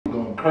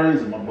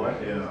crazy, my boy.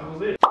 Yeah. That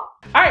was it.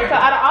 Alright, so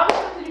out of all the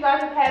scents you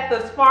guys have had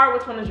thus far,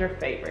 which one is your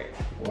favorite?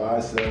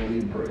 YSL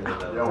Libre.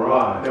 Yo,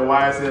 right. That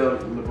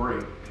YSL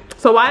Libre.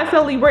 So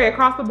YSL Libre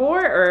across the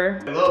board, or?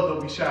 I love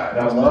Don't Be Shy.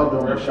 I love the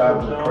red shot.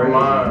 Crazy.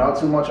 Mine. Not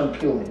too much on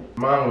peeling.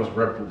 Mine was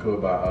Replica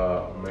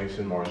by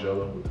Mason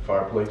Margiela with the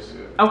fireplace.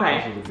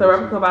 Okay, so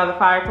Replica by the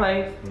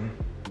fireplace.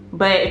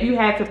 But if you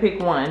had to pick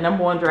one,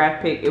 number one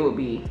draft pick, it would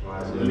be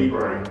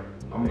Libre.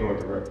 I'm going with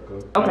the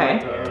Replica. okay.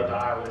 The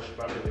Eilish,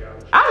 probably the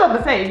Eilish. I was about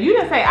to say, if you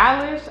didn't say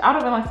Eilish, I would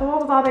have been like, so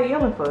what was all that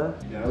yelling for?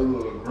 Yeah, it was a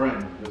little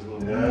grin.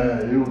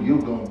 Yeah, you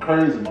going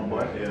crazy, my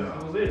boy. Yeah.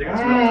 That was it.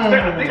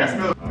 I think I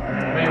smelled.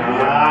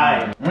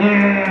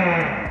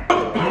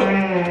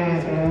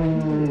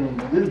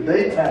 This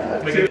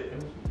daytime.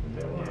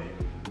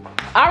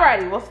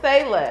 Alrighty, well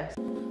stay less.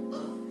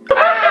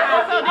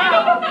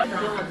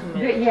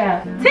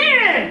 Yeah.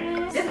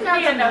 10! This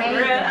smells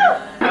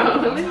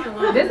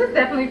amazing. This is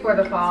definitely for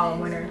the fall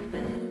and winter.